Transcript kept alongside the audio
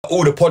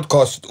all the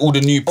podcasts, all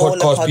the new All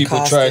the podcast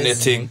people trying their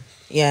podcasters. thing,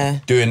 Yeah.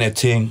 doing their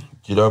thing. Do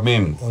you know what I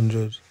mean?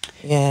 100.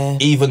 Yeah.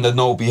 Even the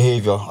no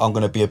behaviour, I'm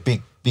gonna be a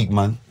big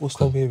man. What's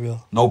no behaviour?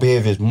 No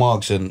behaviour is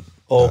Marks and.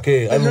 Oh,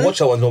 okay, I haven't watched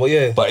that one, but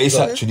yeah. But it's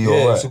actually yeah,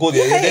 alright. it's a good.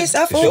 Yeah, Yeah, it's-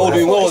 I they're all thought-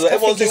 doing I well. thought it's- I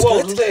Everyone's think doing well.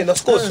 it's I'm saying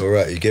that's good. It's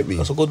alright, you get me.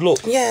 That's a good look.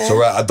 Yeah. It's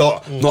alright. I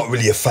don't, not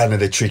really a fan of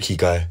the tricky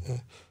guy,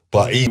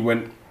 but he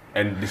went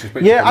and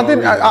disrespected. Yeah, I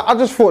didn't. I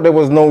just thought there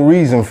was no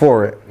reason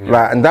for it.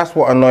 Like, and that's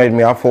what annoyed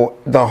me. I thought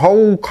the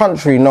whole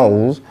country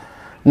knows.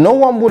 No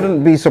one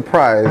wouldn't be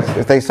surprised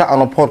if they sat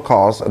on a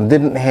podcast and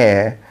didn't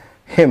hear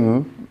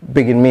him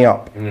bigging me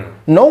up.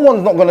 No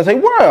one's not going to say,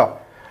 "Why?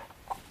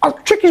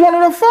 Tricky's one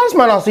of the first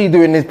man I see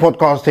doing this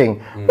podcast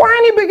thing. Why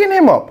ain't he bigging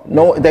him up?"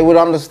 No, they would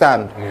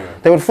understand.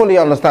 They would fully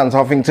understand.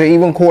 So I think to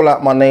even call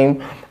out my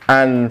name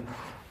and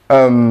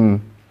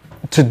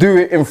to do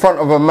it in front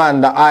of a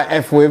man that I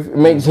F with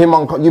makes him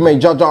you may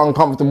judge her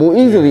uncomfortable,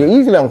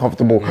 easily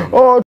uncomfortable.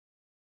 Oh.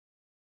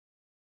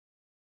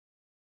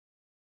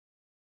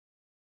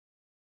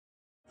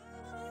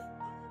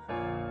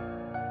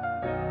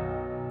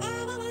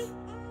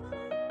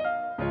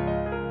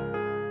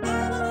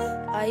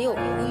 Ayo,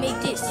 who made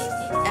this?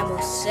 Ammo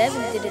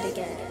 7 did it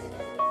again.